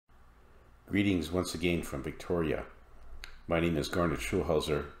Greetings once again from Victoria. My name is Garnet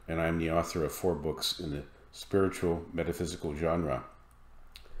Schulhauser, and I am the author of 4 books in the spiritual metaphysical genre: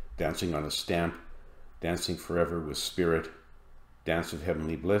 Dancing on a Stamp, Dancing Forever with Spirit, Dance of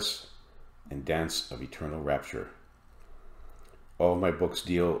Heavenly Bliss, and Dance of Eternal Rapture. All of my books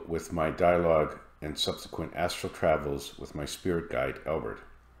deal with my dialogue and subsequent astral travels with my spirit guide, Albert.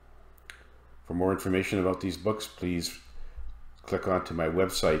 For more information about these books, please click onto my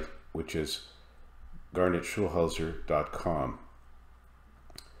website, which is garnetschulhauser.com.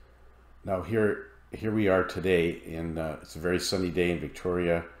 Now here we are today, and it's a very sunny day in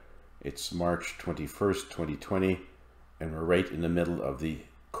Victoria. It's March 21st, 2020, and we're right in the middle of the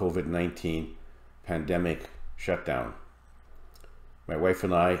COVID-19 pandemic shutdown. My wife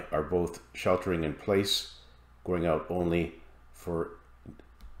and I are both sheltering in place, going out only for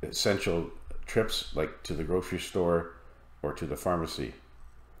essential trips like to the grocery store or to the pharmacy.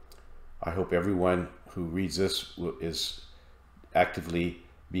 I hope everyone who reads this is actively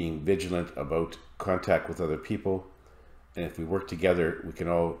being vigilant about contact with other people, and if we work together, we can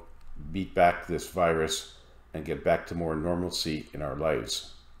all beat back this virus and get back to more normalcy in our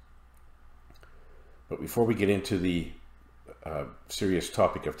lives. But before we get into the serious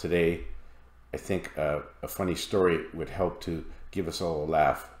topic of today, I think a funny story would help to give us all a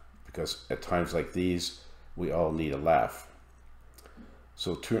laugh, because at times like these, we all need a laugh.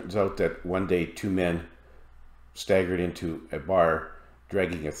 So it turns out that one day 2 men staggered into a bar,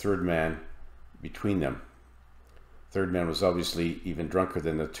 dragging a third man between them. Third man was obviously even drunker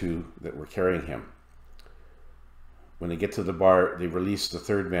than the 2 that were carrying him. When they get to the bar, they release the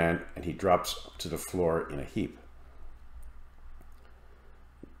third man, and he drops to the floor in a heap.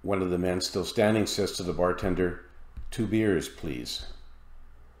 One of the men, still standing, says to the bartender, "2 beers, please."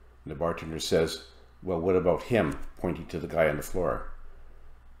 And the bartender says, "Well, what about him?" pointing to the guy on the floor.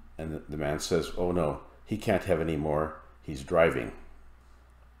 And the man says, "Oh no, he can't have any more. He's driving."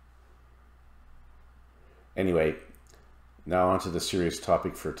 Anyway, now on to the serious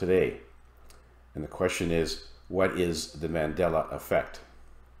topic for today. And the question is, what is the Mandela effect?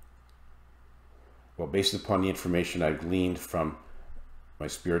 Well, based upon the information I've gleaned from my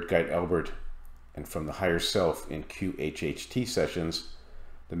spirit guide Albert and from the higher self in QHHT sessions,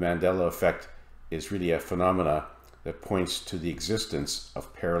 the Mandela effect is really a phenomena that points to the existence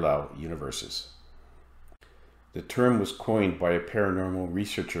of parallel universes. The term was coined by a paranormal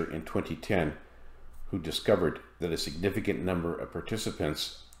researcher in 2010 who discovered that a significant number of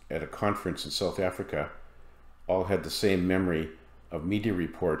participants at a conference in South Africa all had the same memory of media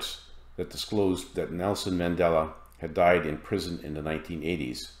reports that disclosed that Nelson Mandela had died in prison in the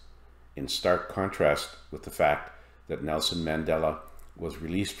 1980s, in stark contrast with the fact that Nelson Mandela was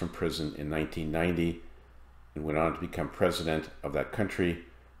released from prison in 1990 and went on to become president of that country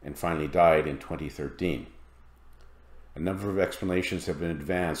and finally died in 2013. A number of explanations have been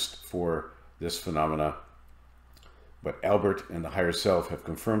advanced for this phenomena, but Albert and the higher self have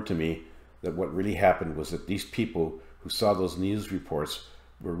confirmed to me that what really happened was that these people who saw those news reports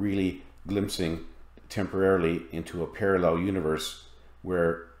were really glimpsing temporarily into a parallel universe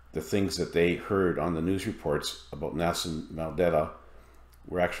where the things that they heard on the news reports about Nelson Mandela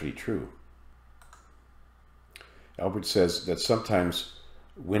were actually true. Albert says that sometimes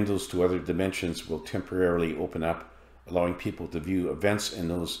windows to other dimensions will temporarily open up, allowing people to view events in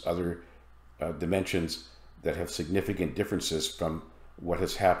those other dimensions that have significant differences from what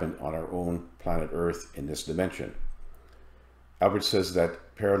has happened on our own planet Earth in this dimension. Albert says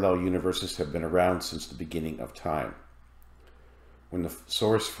that parallel universes have been around since the beginning of time. When the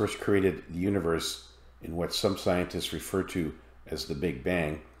Source first created the universe in what some scientists refer to as the Big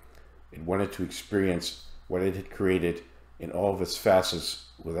Bang, it wanted to experience what it had created in all of its facets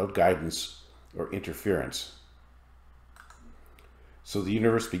without guidance or interference. So the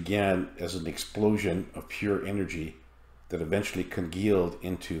universe began as an explosion of pure energy that eventually congealed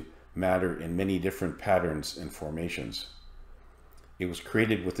into matter in many different patterns and formations. It was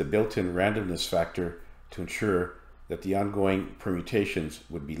created with a built-in randomness factor to ensure that the ongoing permutations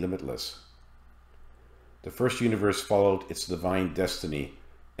would be limitless. The first universe followed its divine destiny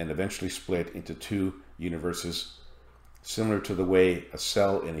and eventually split into 2 universes, similar to the way a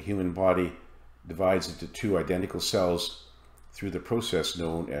cell in a human body divides into 2 identical cells through the process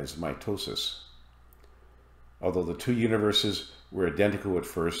known as mitosis. Although the 2 universes were identical at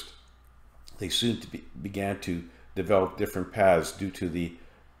first, they soon began to develop different paths due to the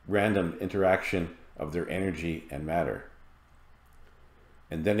random interaction of their energy and matter.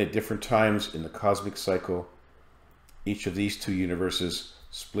 And then at different times in the cosmic cycle, each of these 2 universes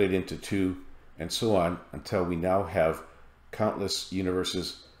split into 2, and so on, until we now have countless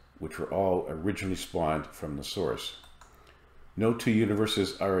universes which were all originally spawned from the source. No two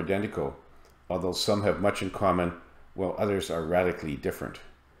universes are identical, although some have much in common, while others are radically different.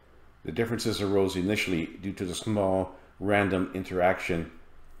 The differences arose initially due to the small, random interaction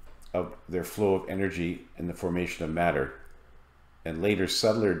of their flow of energy and the formation of matter, and later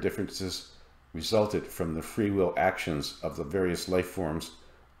subtler differences resulted from the free will actions of the various life forms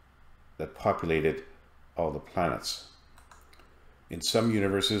that populated all the planets. In some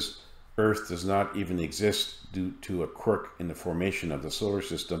universes, Earth does not even exist due to a quirk in the formation of the solar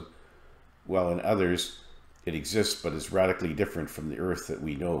system, while in others it exists but is radically different from the Earth that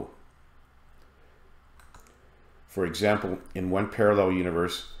we know. For example, in one parallel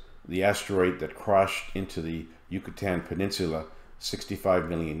universe, the asteroid that crashed into the Yucatan Peninsula 65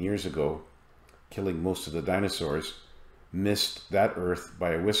 million years ago, killing most of the dinosaurs, missed that Earth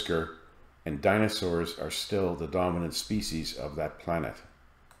by a whisker, and dinosaurs are still the dominant species of that planet.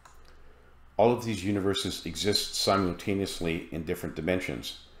 All of these universes exist simultaneously in different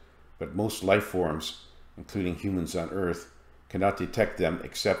dimensions, but most life forms, including humans on Earth, cannot detect them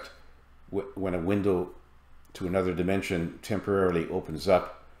except when a window to another dimension temporarily opens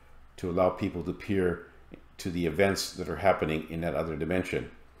up to allow people to peer to the events that are happening in that other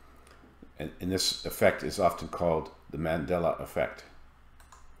dimension. And this effect is often called the Mandela effect.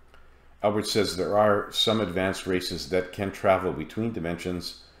 Albert says there are some advanced races that can travel between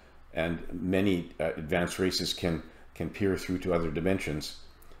dimensions, and many advanced races can peer through to other dimensions.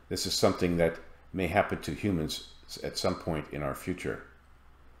 This is something that may happen to humans at some point in our future.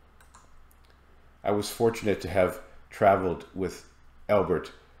 I was fortunate to have traveled with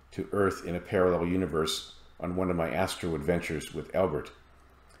Albert to Earth in a parallel universe on one of my astro adventures with Albert.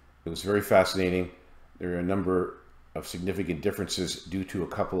 It was very fascinating. There are a number of significant differences due to a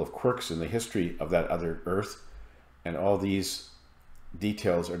couple of quirks in the history of that other Earth, and all these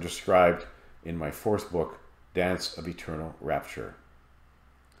details are described in my fourth book, Dance of Eternal Rapture.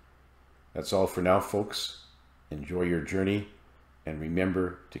 That's all for now, folks. Enjoy your journey, and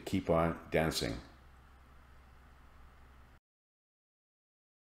remember to keep on dancing.